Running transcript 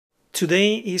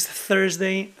Today is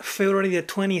Thursday, February the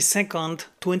 22nd,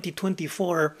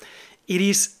 2024. It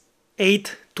is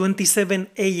 8:27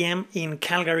 a.m. in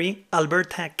Calgary,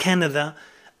 Alberta, Canada,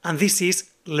 and this is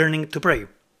Learning to Pray.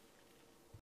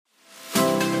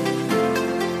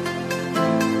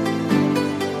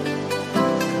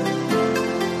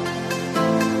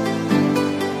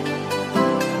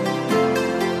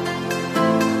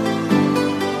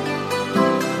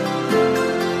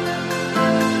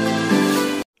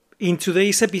 In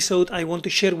today's episode, I want to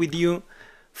share with you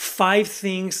 5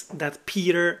 things that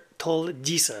Peter told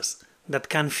Jesus that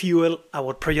can fuel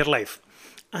our prayer life.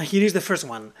 And here is the first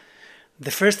one. The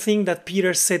first thing that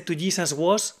Peter said to Jesus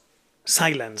was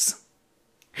silence.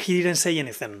 He didn't say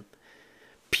anything.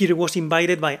 Peter was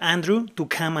invited by Andrew to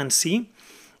come and see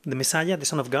the Messiah, the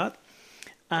Son of God,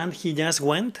 and he just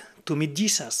went to meet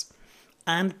Jesus.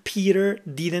 And Peter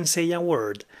didn't say a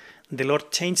word. The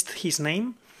Lord changed his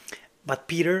name, but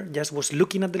Peter just was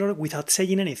looking at the Lord without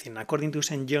saying anything, according to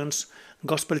St. John's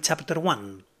Gospel chapter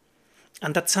 1.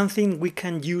 And that's something we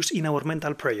can use in our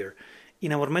mental prayer.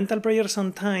 In our mental prayer,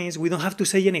 sometimes we don't have to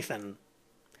say anything.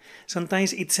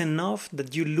 Sometimes it's enough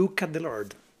that you look at the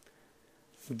Lord.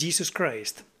 Jesus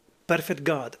Christ, perfect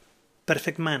God,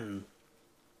 perfect man.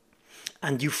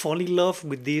 And you fall in love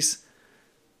with this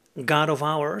God of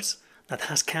ours that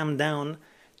has come down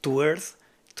to earth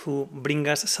to bring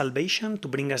us salvation, to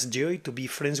bring us joy, to be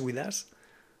friends with us.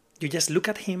 You just look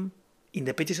at him in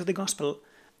the pages of the gospel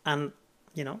and,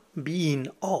 be in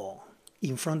awe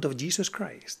in front of Jesus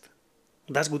Christ.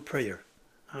 That's good prayer.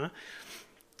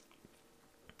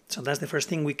 So that's the first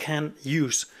thing we can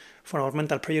use for our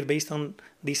mental prayer based on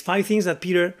these 5 things that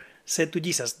Peter said to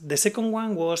Jesus. The second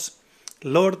one was,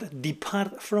 Lord,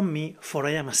 depart from me, for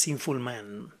I am a sinful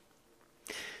man.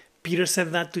 Peter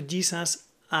said that to Jesus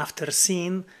after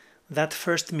seeing that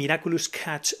first miraculous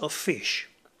catch of fish.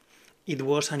 It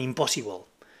was an impossible.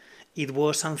 It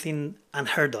was something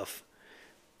unheard of.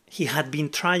 He had been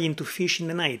trying to fish in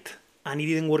the night and it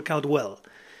didn't work out well.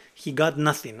 He got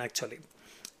nothing, actually.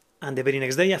 And the very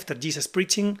next day, after Jesus'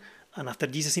 preaching and after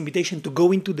Jesus' invitation to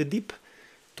go into the deep,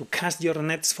 to cast your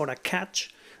nets for a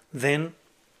catch, then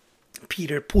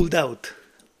Peter pulled out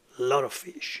a lot of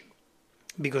fish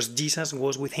because Jesus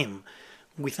was with him.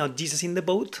 Without Jesus in the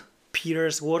boat,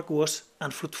 Peter's work was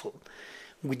unfruitful.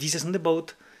 With Jesus in the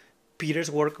boat,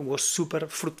 Peter's work was super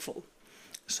fruitful.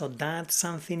 So that's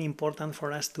something important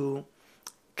for us to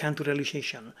come to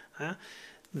realization.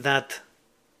 That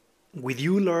with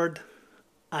you, Lord,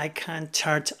 I can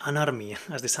charge an army,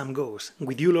 as the psalm goes.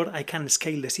 With you, Lord, I can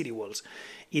scale the city walls.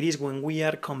 It is when we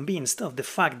are convinced of the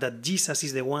fact that Jesus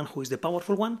is the one who is the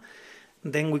powerful one,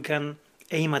 then we can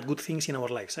aim at good things in our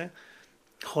lives.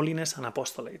 Holiness and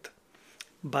apostolate.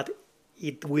 But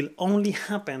it will only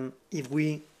happen if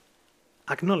we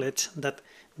acknowledge that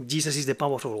Jesus is the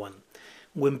powerful one.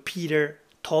 When Peter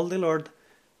told the Lord,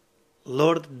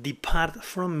 Lord, depart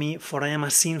from me, for I am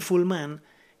a sinful man,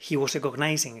 he was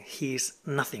recognizing his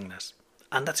nothingness.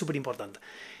 And that's super important.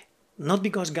 Not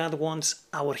because God wants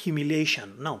our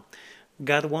humiliation, no.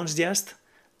 God wants just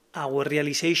our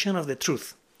realization of the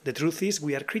truth. The truth is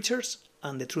we are creatures,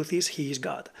 and the truth is he is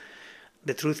God.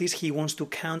 The truth is he wants to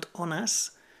count on us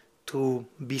to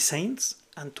be saints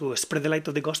and to spread the light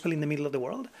of the gospel in the middle of the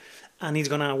world. And it's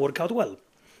going to work out well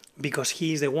because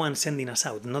he is the one sending us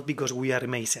out, not because we are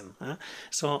amazing.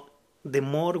 So the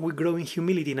more we grow in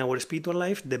humility in our spiritual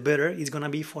life, the better it's going to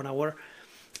be for our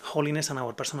holiness and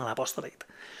our personal apostolate.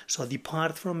 So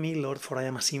depart from me, Lord, for I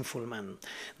am a sinful man.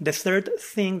 The third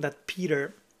thing that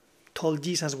Peter told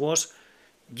Jesus was,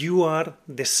 you are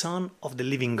the Son of the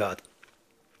living God.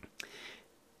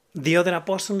 The other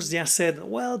apostles just said,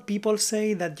 well, people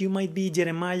say that you might be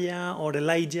Jeremiah or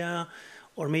Elijah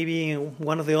or maybe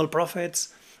one of the old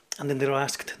prophets. And then they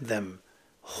asked them,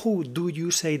 who do you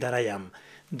say that I am?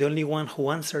 The only one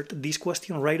who answered this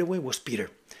question right away was Peter.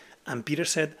 And Peter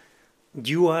said,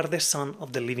 you are the Son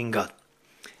of the living God,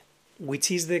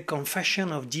 which is the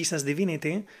confession of Jesus'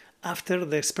 divinity after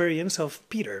the experience of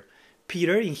Peter.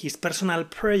 Peter, in his personal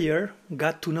prayer,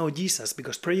 got to know Jesus,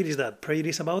 because prayer is that. Prayer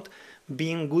is about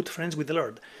being good friends with the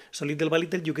Lord. So little by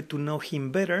little, you get to know him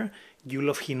better, you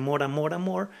love him more and more and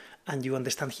more, and you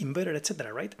understand him better,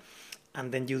 etc., right?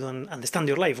 And then you don't understand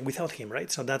your life without him,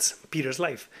 right? So that's Peter's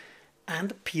life.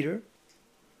 And Peter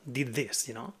did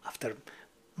this, after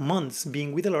months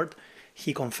being with the Lord,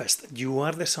 he confessed, you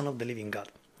are the Son of the living God.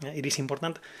 It is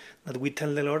important that we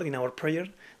tell the Lord in our prayer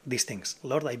these things.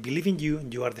 Lord, I believe in you.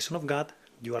 You are the Son of God.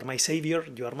 You are my Savior.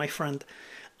 You are my friend.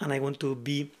 And I want to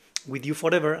be with you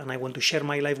forever. And I want to share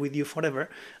my life with you forever.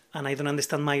 And I don't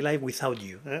understand my life without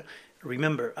you.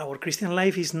 Remember, our Christian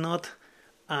life is not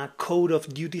a code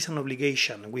of duties and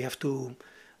obligation we have to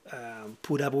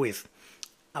put up with.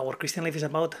 Our Christian life is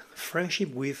about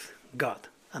friendship with God.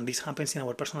 And this happens in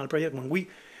our personal prayer when we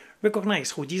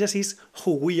recognize who Jesus is,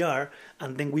 who we are,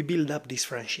 and then we build up this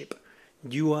friendship.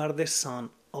 You are the Son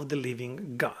of the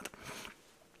living God.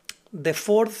 The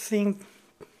fourth thing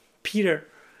Peter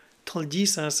told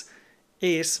Jesus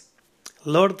is,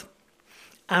 Lord,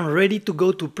 I'm ready to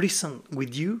go to prison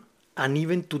with you and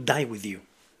even to die with you.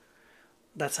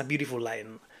 That's a beautiful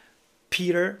line.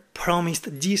 Peter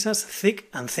promised Jesus thick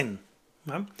and thin.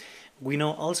 We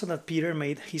know also that Peter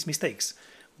made his mistakes.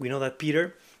 We know that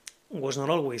Peter was not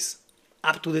always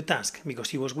up to the task because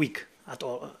he was weak,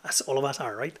 as all of us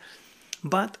are, right?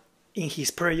 But in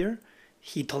his prayer,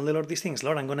 he told the Lord these things.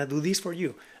 Lord, I'm going to do this for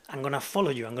you. I'm going to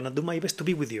follow you. I'm going to do my best to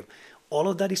be with you. All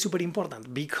of that is super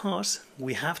important because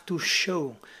we have to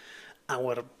show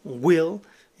our will,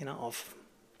 of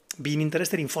being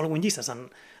interested in following Jesus,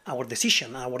 and our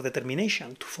decision, our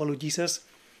determination to follow Jesus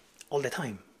all the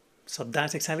time. So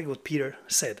that's exactly what Peter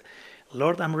said.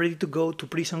 Lord, I'm ready to go to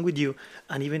prison with you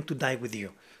and even to die with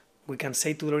you. We can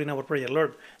say to the Lord in our prayer,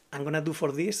 Lord, I'm going to do for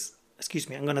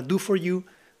you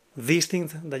these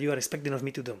things that you are expecting of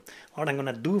me to do. Lord, I'm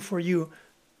going to do for you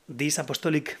these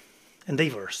apostolic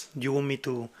endeavors you want me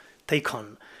to take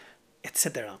on,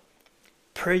 etc.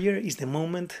 Prayer is the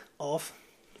moment of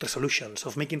resolutions,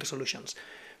 of making resolutions.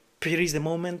 Prayer is the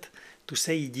moment to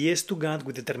say yes to God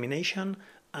with determination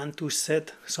and to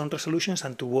set some resolutions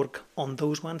and to work on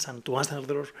those ones and to ask our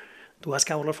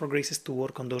Lord for graces to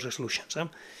work on those resolutions.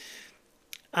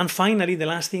 And finally, the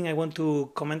last thing I want to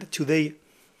comment today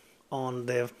on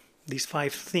these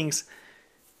 5 things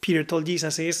Peter told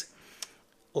Jesus is,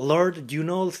 Lord, you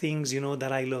know all things, you know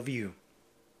that I love you.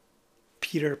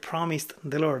 Peter promised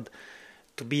the Lord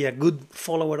to be a good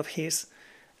follower of his,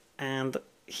 and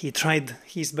he tried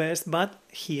his best, but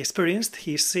he experienced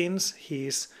his sins,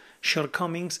 his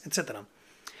shortcomings, etc.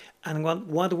 And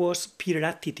what was Peter's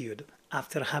attitude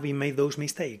after having made those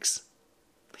mistakes?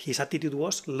 His attitude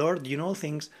was, Lord, you know all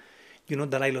things, you know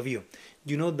that I love you.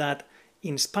 You know that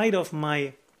in spite of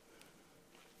my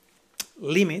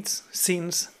limits,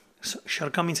 sins,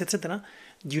 shortcomings, etc.,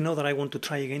 you know that I want to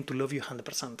try again to love you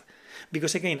 100%.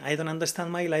 Because again, I don't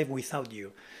understand my life without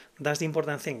you. That's the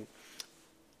important thing.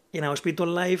 In our spiritual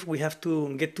life, we have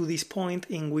to get to this point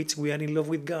in which we are in love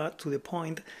with God, to the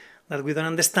point that we don't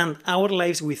understand our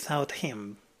lives without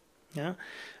Him. Yeah?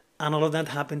 And all of that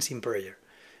happens in prayer.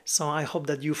 So I hope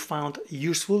that you found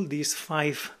useful these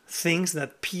 5 things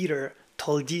that Peter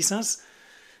told Jesus,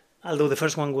 although the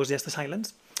first one was just a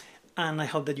silence. And I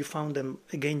hope that you found them,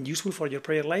 again, useful for your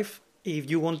prayer life. If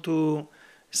you want to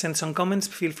send some comments,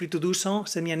 feel free to do so.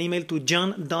 Send me an email to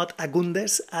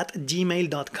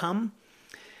john.agundes@gmail.com.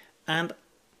 And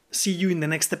see you in the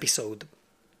next episode.